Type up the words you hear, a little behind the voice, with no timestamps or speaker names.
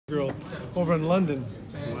Supergirl over in London,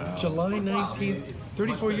 July 19th,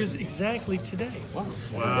 34 years exactly today.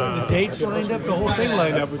 Wow. The dates lined up, the whole thing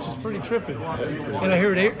lined up, which is pretty trippy. And I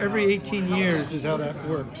heard every 18 years is how that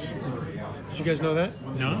works. Did you guys know that?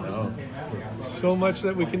 No? So much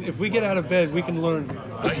that we can, if we get out of bed, we can learn.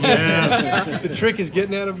 Yeah. The trick is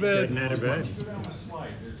getting out of bed. Getting out of bed.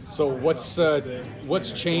 So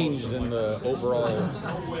what's changed in the overall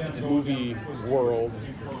movie world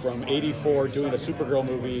from '84 doing a Supergirl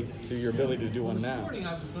movie to your ability to do one now?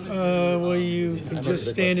 Well, you can just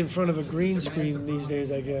stand in front of a green screen these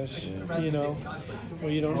days, I guess. You know,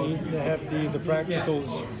 well, you don't need to have the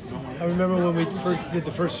practicals. I remember when we first did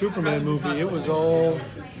the first Superman movie, it was all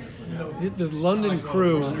the London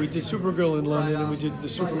crew. We did Supergirl in London, and we did the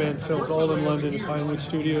Superman films all in London at Pinewood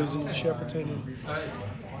Studios in Shepperton. And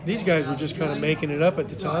these guys were just kind of making it up at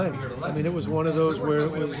the time. I mean, it was one of those where it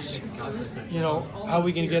was, you know, how are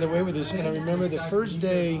we going to get away with this? And I remember the first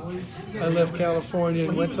day I left California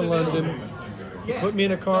and went to London, put me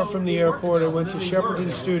in a car from the airport. I went to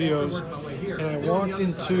Shepperton Studios, and I walked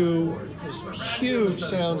into this huge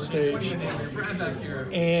soundstage,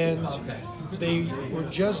 and they were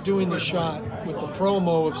just doing the shot with the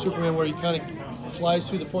promo of Superman where he kind of flies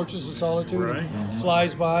through the Fortress of Solitude and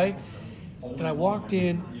flies by. And I walked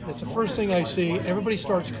in, that's the first thing I see, everybody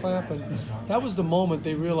starts clapping. That was the moment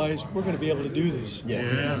they realized we're going to be able to do this.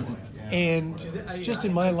 Yeah. And just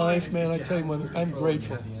in my life, man, I tell you, I'm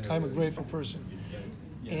grateful. I'm a grateful person.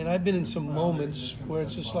 And I've been in some moments where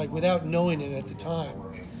it's just like, without knowing it at the time,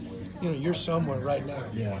 you know, you're somewhere right now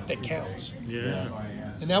that counts. Yeah.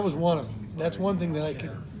 And that was one of them. That's one thing that I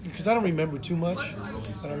could, because I don't remember too much,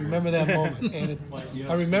 but I remember that moment. And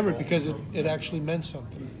I remember it because it actually meant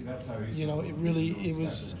something. You know, it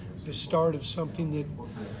was the start of something that,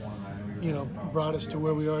 you know, brought us to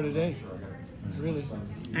where we are today. Really.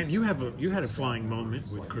 And you had a flying moment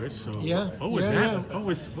with Chris. So Yeah. What was that? Yeah. What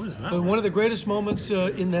was that? One of the greatest moments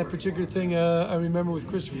in that particular thing, I remember with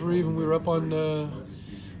Christopher Reeve, and we were up on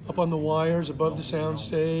the wires above the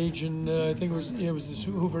soundstage, and I think it was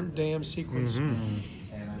the Hoover Dam sequence. Mm-hmm.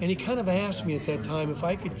 And he kind of asked me at that time if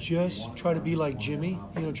I could just try to be like Jimmy,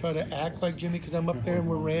 you know, try to act like Jimmy, because I'm up there and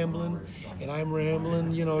we're rambling, and I'm rambling,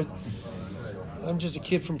 you know. I'm just a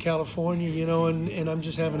kid from California, you know, and I'm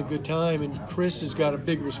just having a good time, and Chris has got a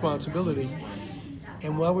big responsibility.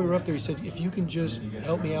 And while we were up there, he said, if you can just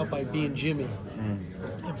help me out by being Jimmy.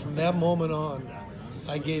 And from that moment on,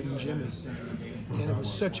 I gave him Jimmy. And it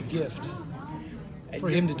was such a gift for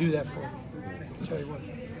him to do that for me. I'll tell you what.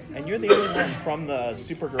 And you're the only one from the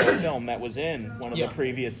Supergirl film that was in one of the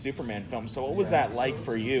previous Superman films. So what was that like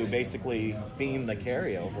for you, basically being the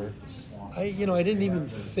carryover? I didn't even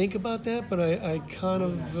think about that, but I kind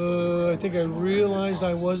of, I think I realized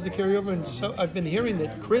I was the carryover, and so I've been hearing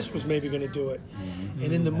that Chris was maybe going to do it.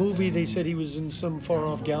 And in the movie, they said he was in some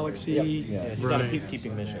far-off galaxy. Yeah, he's on a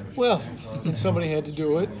peacekeeping mission. Well, and somebody had to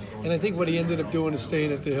do it. And I think what he ended up doing is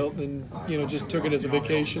staying at the Hilton and, you know, just took it as a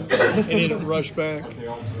vacation and he didn't rush back.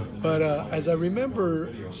 But as I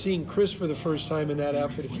remember seeing Chris for the first time in that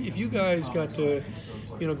outfit, if you guys got to,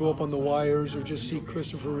 you know, go up on the wires or just see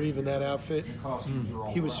Christopher Reeve in that outfit,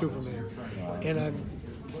 he was Superman. And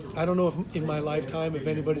I don't know if in my lifetime if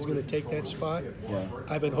anybody's going to take that spot.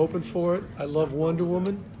 I've been hoping for it. I love Wonder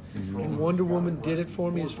Woman, and Wonder Woman did it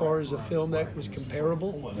for me as far as a film that was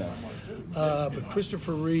comparable. But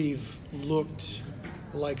Christopher Reeve looked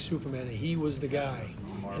like Superman. He was the guy,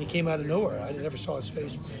 and he came out of nowhere. I never saw his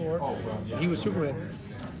face before. He was Superman.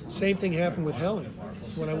 Same thing happened with Helen.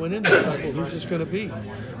 When I went in there, I was like, well, who's this going to be?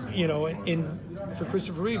 You know, and for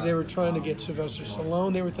Christopher Reeve, they were trying to get Sylvester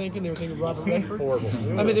Stallone. They were thinking Robert Redford. Horrible.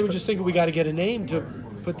 I mean, they were just thinking we got to get a name to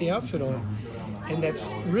put the outfit on, and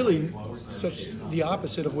that's really such the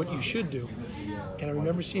opposite of what you should do. And I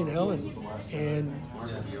remember seeing Helen, and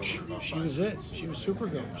she was it. She was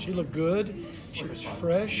Supergirl. She looked good. She was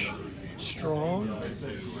fresh, strong,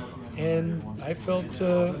 and I felt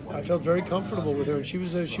very comfortable with her. And she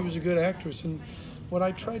was a good actress. And what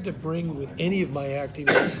I tried to bring with any of my acting,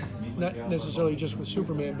 not necessarily just with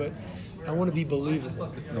Superman, but I want to be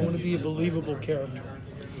believable. I want to be a believable character.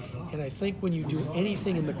 And I think when you do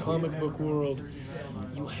anything in the comic book world,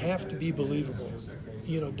 you have to be believable.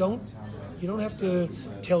 You know, you don't have to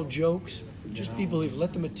tell jokes. Just be believable.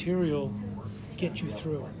 Let the material get you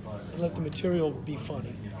through. And let the material be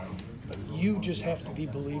funny. But you just have to be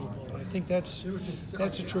believable. And I think that's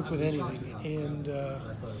a trick with anything. And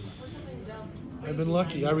I've been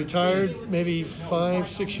lucky. I retired maybe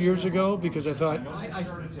 5-6 years ago because I thought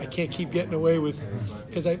I can't keep getting away with,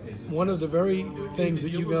 because one of the very things that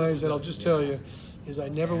you guys, that I'll just tell you, is I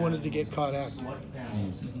never wanted to get caught acting.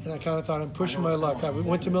 And I kind of thought I'm pushing my luck. I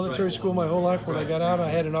went to military school my whole life. When I got out, I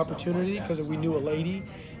had an opportunity because we knew a lady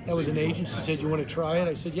that was an agent. She said, "You want to try it?"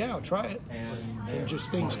 I said, "Yeah, I'll try it." And just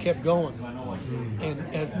things kept going. And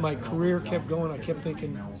as my career kept going, I kept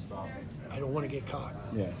thinking, I don't want to get caught.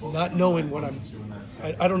 Yeah. Not knowing what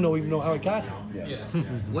I don't even know how I got here.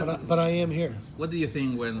 Yeah. But I am here. What do you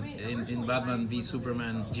think when in Batman v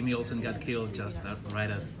Superman, Jimmy Olsen got killed just right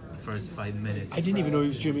at the first 5 minutes? I didn't even know he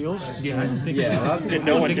was Jimmy Olsen. Yeah, I didn't think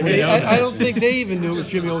No one did. I don't think they even knew it was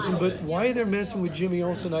Jimmy Olsen, but why they're messing with Jimmy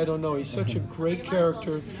Olsen, I don't know. He's such a great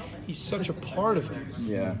character. He's such a part of it.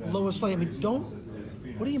 Yeah. Lois Lane, I mean,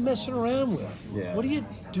 what are you messing around with? Yeah. What are you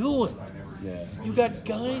doing? Yeah. You got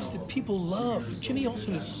guys that people love. Jimmy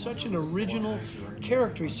Olsen is such an original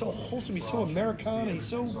character. He's so wholesome. He's so Americana.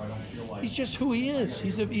 He's just who he is.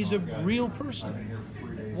 He's a real person.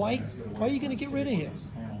 Why are you going to get rid of him?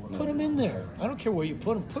 Put him in there. I don't care where you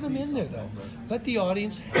put him. Put him in there though. Let the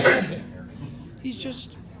audience have him. He's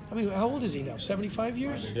just. I mean, how old is he now? 75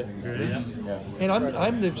 years? Yeah. And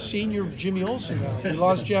I'm the senior Jimmy Olsen now. We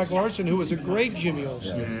lost Jack Larson, who was a great Jimmy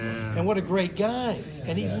Olsen, and what a great guy.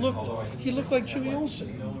 And he looked like Jimmy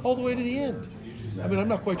Olsen all the way to the end. I mean, I'm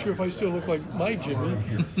not quite sure if I still look like my Jimmy,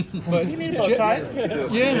 but You need a bow tie?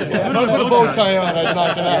 yeah, if I put a bow tie on, I'd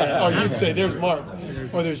knock it out. Or you'd say, "There's Mark,"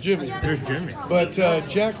 or "There's Jimmy." There's Jimmy. But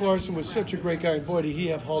Jack Larson was such a great guy. Boy, did he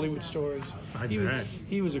have Hollywood stories. I bet.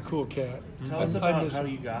 He was a cool cat. Tell us I about miss how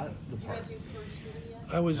him. you got the part.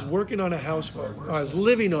 I was working on a houseboat. I was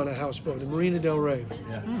living on a houseboat in Marina Del Rey.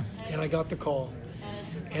 And I got the call.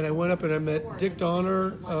 And I went up and I met Dick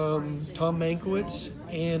Donner, Tom Mankiewicz,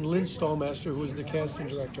 and Lynn Stallmaster, who was the casting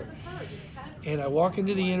director. And I walk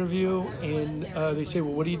into the interview, and they say,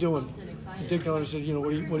 "Well, what are you doing?" And Dick Donner said, "You know,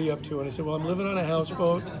 what are you up to?" And I said, "Well, I'm living on a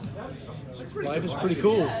houseboat. Life is pretty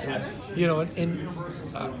cool." You know,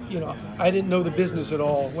 you know, I didn't know the business at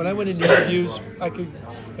all. When I went into interviews,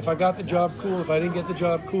 if I got the job, cool. If I didn't get the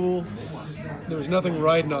job, cool. There was nothing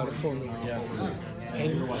riding on it for me.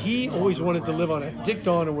 And he always wanted to live on Dick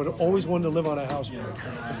Donner would always wanted to live on a houseboat,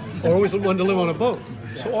 or always wanted to live on a boat.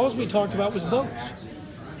 So all we talked about was boats.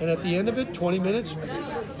 And at the end of it, 20 minutes,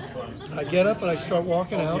 I get up and I start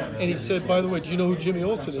walking out, and he said, "By the way, do you know who Jimmy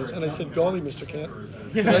Olsen is?" And I said, "Golly, Mr. Kent,"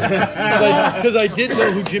 because I did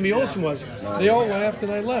know who Jimmy Olsen was. They all laughed,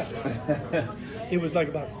 and I left. It was like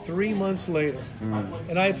about 3 months later,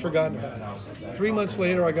 and I had forgotten about it. 3 months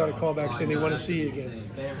later, I got a call back saying they want to see you again.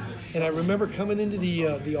 And I remember coming into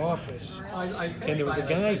the office, and there was a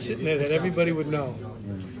guy sitting there that everybody would know.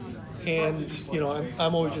 And you know,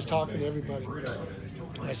 I'm always just talking to everybody.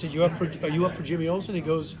 I said, "Are you up for Jimmy Olsen?" He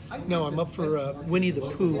goes, "No, I'm up for Winnie the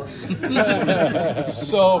Pooh."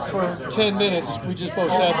 So for 10 minutes, we just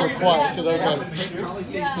both sat there quiet because I was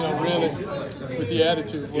like, you know, really, with the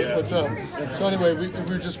attitude, what's up? So anyway, we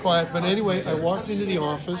were just quiet. But anyway, I walked into the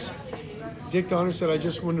office. Dick Donner said, "I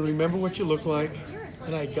just want to remember what you look like,"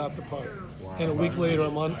 and I got the part. And a week later,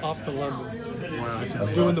 I'm off to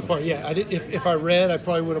London, doing the part. Yeah, I did. If I read, I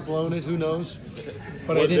probably would have blown it. Who knows?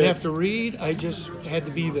 But I didn't have to read. I just had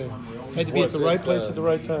to be there. Had to be at the right place at the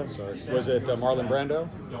right time. Was it Marlon Brando?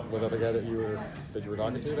 Was that the guy that you were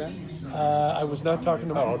talking to then? I was not talking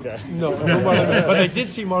to. Oh, okay. No, Marlon Brando. But I did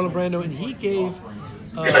see Marlon Brando, and he gave.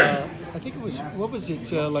 I think it was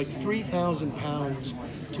like 3,000 pounds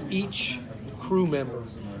to each crew member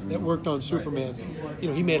that worked on Superman. You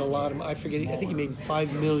know, he made a lot of. I think he made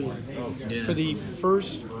 $5 million for the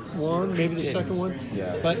first one, maybe the second one.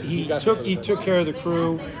 Yeah. But he took care of the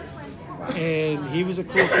crew, and he was a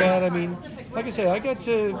cool cat. I mean, like I said, I got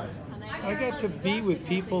to be with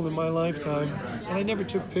people in my lifetime, and I never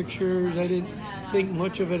took pictures. I didn't think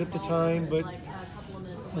much of it at the time, but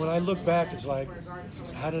when I look back, it's like,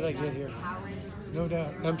 how did I get here? No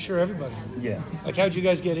doubt. I'm sure everybody. Yeah. Like, how'd you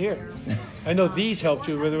guys get here? I know these helped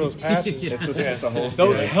you with those passes. It's a whole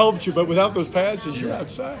Those story. helped you, but without those passes, you're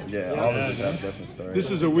outside. Yeah, all of it have different stories.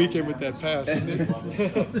 This is a weekend with that pass, isn't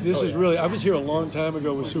it? This is really. I was here a long time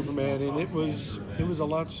ago with Superman, and it was a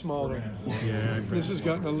lot smaller. Yeah, This has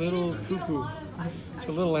gotten a little cuckoo. It's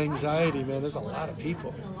a little anxiety, man. There's a lot of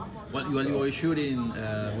people. While you were shooting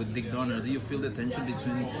with Dick Donner, do you feel the tension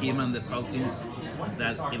between him and the Salkins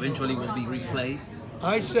that eventually will be replaced?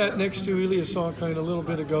 I sat next to Elia Salkind a little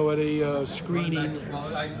bit ago at a screening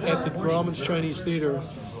at the Grauman's Chinese Theater,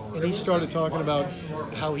 and he started talking about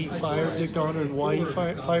how he fired Dick Donner and why he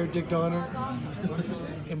fired Dick Donner.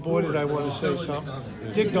 And boy, did I want to say something.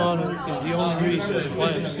 Dick Donner is the only reason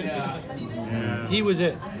why I'm sitting here. He was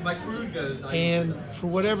it. And for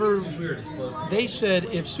whatever, they said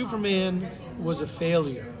if Superman was a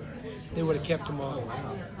failure, they would have kept him on.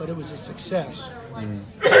 But it was a success,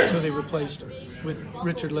 so they replaced him with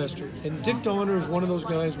Richard Lester. And Dick Donner is one of those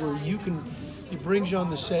guys where he brings you on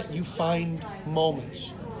the set, you find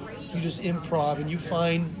moments. You just improv and you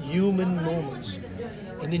find human moments,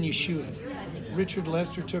 and then you shoot it. Richard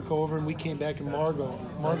Lester took over, and we came back, and Margot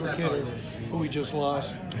Kidder, who we just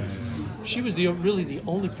lost, she was really the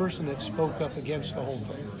only person that spoke up against the whole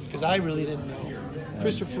thing, because I really didn't know.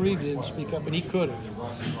 Christopher Reeve didn't speak up, and he could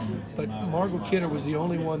have. But Margot Kidder was the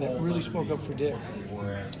only one that really spoke up for Dick.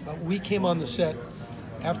 We came on the set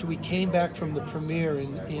after we came back from the premiere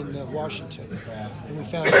in Washington, and we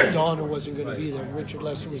found out Donner wasn't going to be there. Richard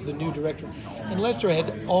Lester was the new director. And Lester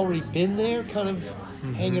had already been there, kind of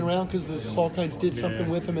hanging around, because the Salkinds did something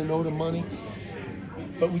with him and owed him money.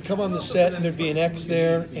 But we'd come on the set, and there'd be an X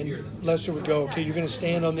there, and Lester would go, okay, you're going to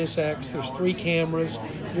stand on this X. There's 3 cameras.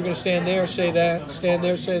 You're going to stand there, say that, stand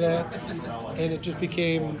there, say that. And it just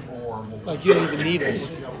became like, you don't even need us.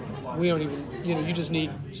 We don't even, you just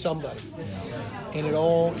need somebody. And it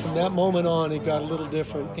all, from that moment on, it got a little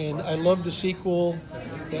different. And I love the sequel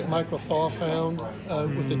that Michael Thaw found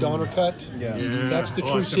with the Donner cut. Yeah. That's the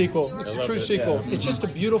true Awesome. sequel. It's the true sequel. It's just a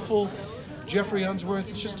beautiful Jeffrey Unsworth.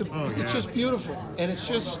 It's just just beautiful. And it's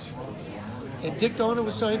just, and Dick Donner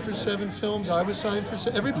was signed for 7 films. I was signed for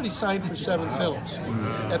everybody signed for 7 films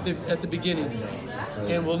at the beginning.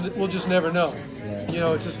 And we'll just never know.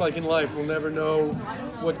 It's just like in life, we'll never know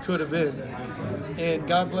what could have been. And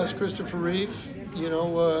God bless Christopher Reeve,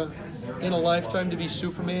 in a lifetime to be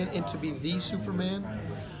Superman and to be the Superman,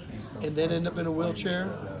 and then end up in a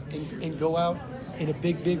wheelchair and go out in a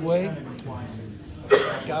big, big way.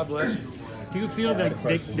 God bless him. Do you feel that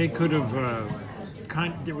they could have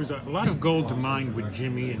there was a lot of gold to mine with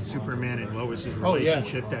Jimmy and Superman and Lois's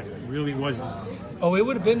relationship that really wasn't. Oh, it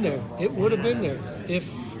would have been there. It would have been there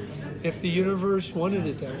if the universe wanted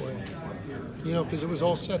it that way. Because it was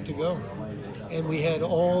all set to go. And we had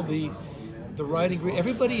all the writing.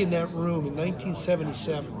 Everybody in that room in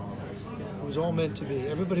 1977, it was all meant to be.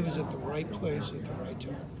 Everybody was at the right place at the right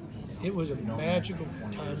time. It was a magical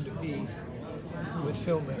time to be with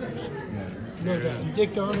filmmakers. No doubt. And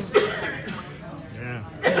Dick Donner,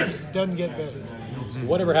 doesn't get better.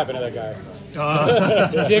 Whatever happened to that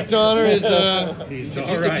guy? Dick Donner is, He's if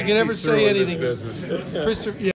all you right. can ever He's say through in this anything, business. Christopher.